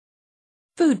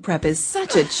Food prep is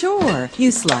such a chore.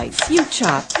 You slice, you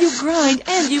chop, you grind,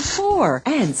 and you pour.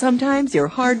 And sometimes your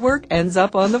hard work ends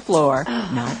up on the floor.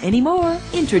 Not anymore.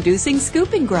 Introducing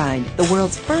Scoop and Grind, the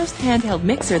world's first handheld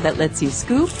mixer that lets you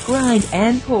scoop, grind,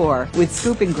 and pour. With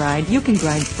Scoop and Grind, you can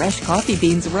grind fresh coffee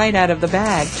beans right out of the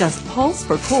bag. Just pulse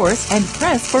for coarse and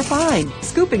press for fine.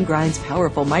 Scoop and Grind's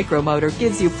powerful micromotor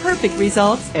gives you perfect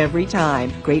results every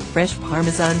time. Great fresh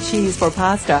Parmesan cheese for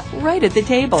pasta right at the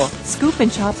table. Scoop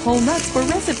and chop whole nuts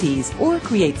for recipes, or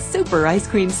create super ice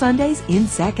cream sundaes in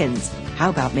seconds. How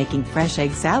about making fresh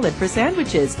egg salad for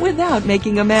sandwiches without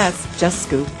making a mess? Just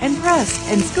scoop and press,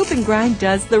 and Scoop and Grind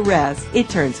does the rest. It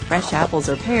turns fresh apples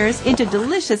or pears into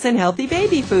delicious and healthy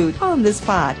baby food on the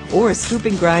spot. Or Scoop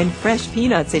and Grind fresh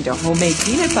peanuts into homemade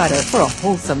peanut butter for a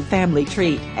wholesome family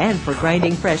treat. And for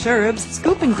grinding fresh herbs,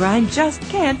 Scoop and Grind just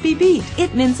can't be beat.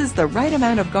 It minces the right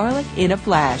amount of garlic in a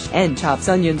flash and chops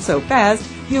onions so fast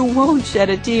you won't shed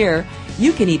a tear.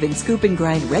 You can even scoop and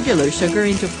grind regular sugar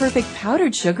into perfect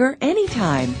powdered sugar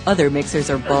anytime. Other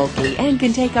mixers are bulky and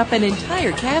can take up an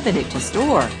entire cabinet to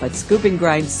store, but Scoop and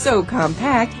Grind's so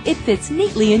compact, it fits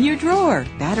neatly in your drawer.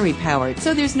 Battery powered,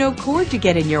 so there's no cord to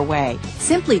get in your way.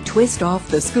 Simply twist off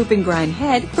the Scoop and Grind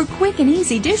head for quick and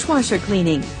easy dishwasher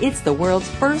cleaning. It's the world's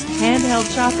first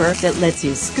handheld chopper that lets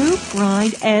you scoop,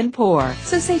 grind, and pour.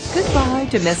 So say goodbye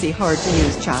to messy,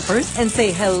 hard-to-use choppers and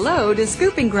say hello to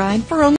Scoop and Grind for only